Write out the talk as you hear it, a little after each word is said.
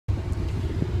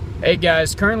Hey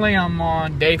guys, currently I'm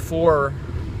on day 4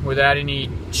 without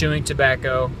any chewing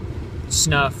tobacco,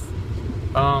 snuff.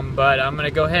 But I'm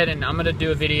gonna go ahead and I'm gonna do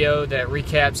a video that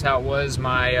recaps how it was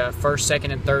my first,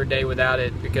 second, and third day without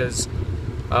it, because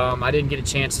I didn't get a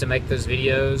chance to make those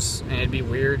videos, and it'd be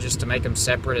weird just to make them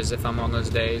separate as if I'm on those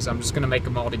days. I'm just gonna make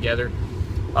them all together.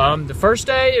 The first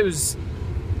day,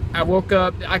 I woke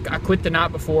up, I quit the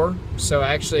night before, so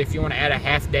actually if you want to add a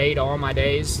half day to all my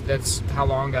days, that's how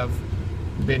long I've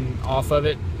been off of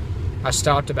it. I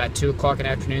stopped about 2 o'clock in the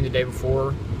afternoon the day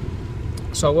before.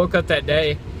 So I woke up that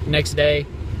day, next day.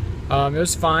 It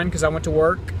was fine because I went to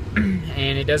work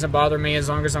and it doesn't bother me as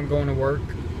long as I'm going to work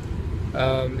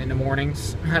in the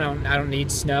mornings. I don't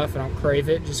need snuff, I don't crave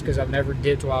it just because I've never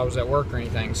dipped while I was at work or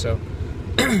anything. So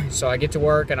so I get to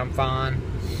work and I'm fine.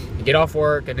 I get off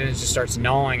work and then it just starts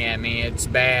gnawing at me. It's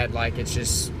bad, like it's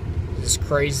just this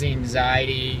crazy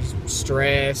anxiety,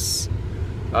 stress,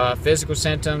 physical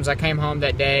symptoms. I came home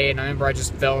that day and I remember I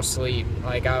just fell asleep.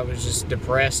 Like I was just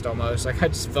depressed almost. Like I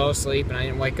just fell asleep and I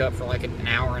didn't wake up for like an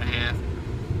hour and a half.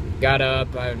 Got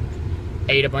up, I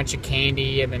ate a bunch of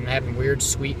candy. I've been having weird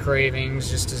sweet cravings,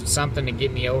 just something to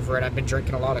get me over it. I've been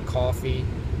drinking a lot of coffee.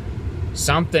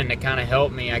 Something to kind of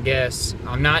help me, I guess.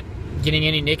 I'm not getting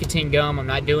any nicotine gum. I'm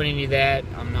not doing any of that.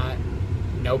 I'm not,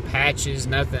 no patches,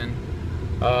 nothing.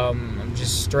 I'm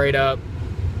just straight up,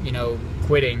 you know,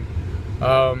 quitting.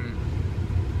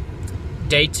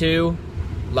 Day 2,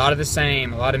 a lot of the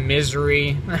same, a lot of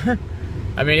misery.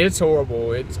 I mean, it's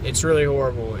horrible. It's really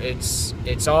horrible.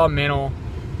 It's all mental,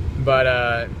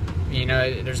 but you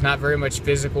know, there's not very much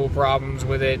physical problems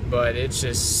with it, but it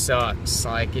just sucks.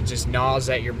 Like it just gnaws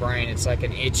at your brain. It's like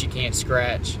an itch you can't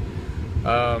scratch.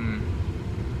 I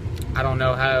don't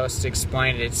know how else to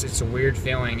explain it. It's a weird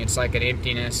feeling. It's like an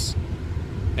emptiness.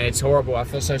 And it's horrible. I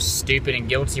feel so stupid and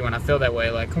guilty when I feel that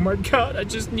way. Like, oh my God, I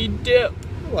just need dip.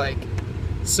 Like,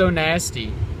 so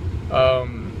nasty.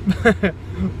 But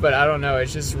I don't know.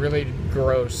 It's just really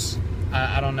gross.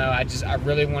 I don't know. I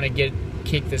really want to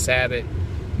kick this habit.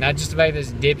 Not just about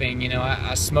this dipping. You know,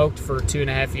 I smoked for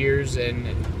 2.5 years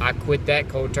and I quit that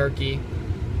cold turkey.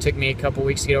 Took me a couple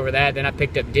weeks to get over that. Then I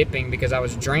picked up dipping because I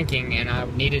was drinking and I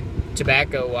needed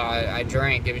tobacco while I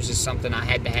drank. It was just something I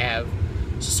had to have.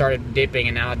 Started dipping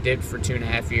and now I dipped for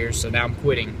 2.5 years, so now I'm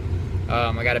quitting.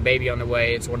 I got a baby on the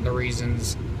way. It's one of the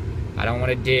reasons I don't want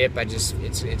to dip.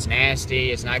 It's nasty.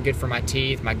 It's not good for my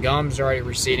teeth. My gums are already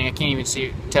receding. I can't even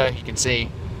tell if you can see.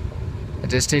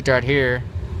 This tooth right here,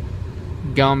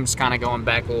 gums kind of going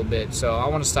back a little bit. So I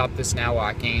want to stop this now while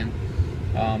I can.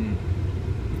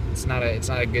 It's not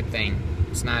a good thing.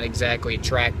 It's not exactly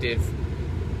attractive.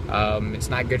 It's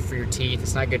not good for your teeth.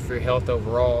 It's not good for your health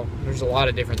overall. There's a lot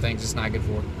of different things it's not good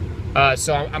for.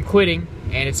 So I'm quitting,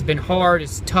 and it's been hard.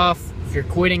 It's tough. If you're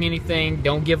quitting anything,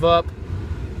 don't give up.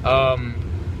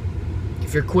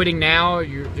 If you're quitting now,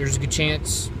 there's a good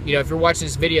chance, you know, if you're watching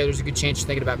this video, there's a good chance you're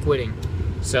thinking about quitting.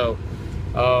 So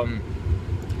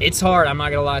it's hard. I'm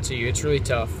not gonna lie to you. It's really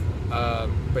tough,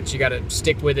 but you gotta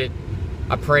stick with it.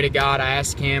 I pray to God. I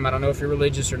ask Him. I don't know if you're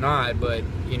religious or not, but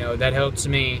you know that helps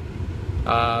me.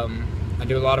 I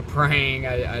do a lot of praying.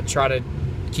 I try to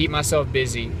keep myself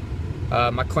busy.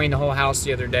 I cleaned the whole house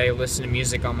the other day, listening to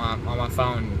music on my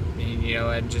phone, and, you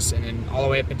know, and then all the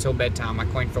way up until bedtime, I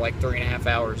cleaned for like 3.5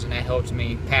 hours, and that helped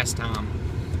me pass time.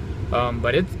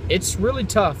 But it's really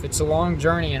tough. It's a long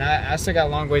journey, and I still got a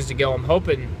long ways to go. I'm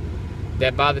hoping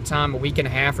that by the time a week and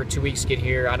a half or 2 weeks get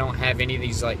here, I don't have any of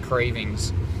these like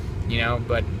cravings, you know.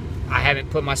 But I haven't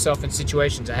put myself in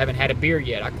situations. I haven't had a beer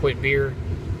yet. I quit beer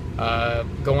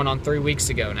going on 3 weeks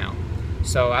ago now.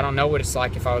 So I don't know what it's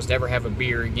like if I was to ever have a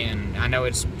beer again. I know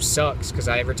it sucks because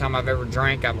every time I've ever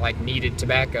drank, I've like needed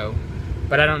tobacco.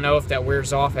 But I don't know if that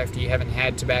wears off after you haven't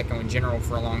had tobacco in general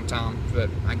for a long time.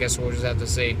 But I guess we'll just have to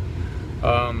see.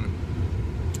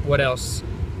 What else?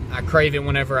 I crave it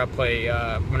whenever I play,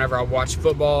 whenever I watch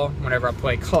football, whenever I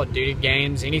play Call of Duty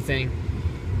games, anything.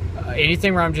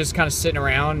 Anything where I'm just kind of sitting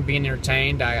around being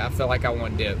entertained, I feel like I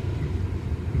want dip.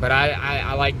 But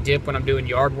I like dip when I'm doing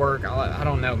yard work. I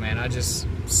don't know, man. I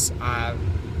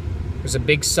was a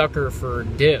big sucker for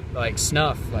dip, like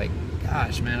snuff. Like,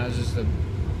 gosh, man, I was just a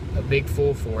big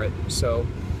fool for it. So,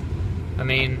 I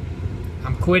mean,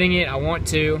 I'm quitting it. I want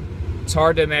to. It's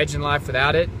hard to imagine life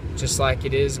without it, just like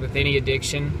it is with any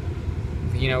addiction.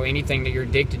 You know, anything that you're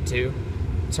addicted to,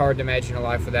 it's hard to imagine a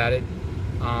life without it.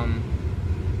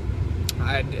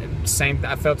 I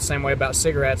felt the same way about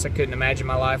cigarettes. I couldn't imagine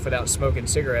my life without smoking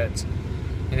cigarettes.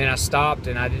 And then I stopped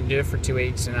and I didn't do it for 2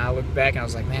 weeks, and I looked back and I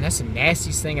was like, man, that's the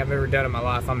nastiest thing I've ever done in my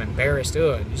life. I'm embarrassed.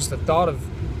 Ugh. Just the thought of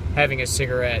having a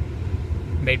cigarette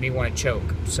made me want to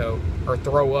choke, or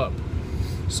throw up.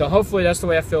 So hopefully that's the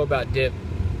way I feel about dip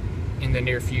in the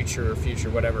near future or future,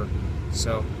 whatever.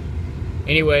 So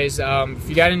anyways, if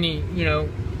you got any, you know,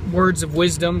 words of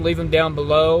wisdom, leave them down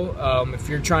below. If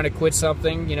you're trying to quit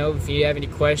something, you know, if you have any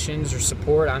questions or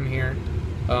support, I'm here.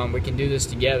 We can do this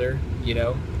together, you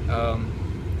know.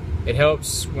 It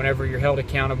helps whenever you're held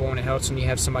accountable, and it helps when you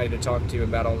have somebody to talk to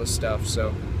about all this stuff.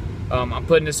 So I'm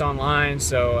putting this online,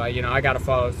 so you know, I got to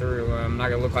follow through. I'm not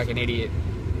gonna look like an idiot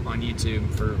on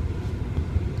YouTube for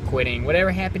quitting.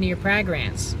 Whatever happened to your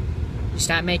progress? You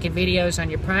stopped making videos on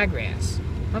your progress.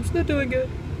 I'm still doing good.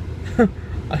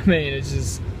 I mean, it's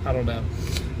just, I don't know.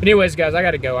 But anyways, guys, I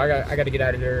gotta go. I gotta get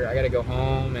out of here. I gotta go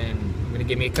home, and I'm gonna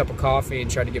get me a cup of coffee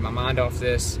and try to get my mind off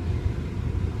this.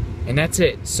 And that's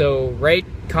it. So rate,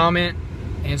 comment,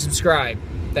 and subscribe.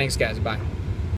 Thanks, guys. Bye.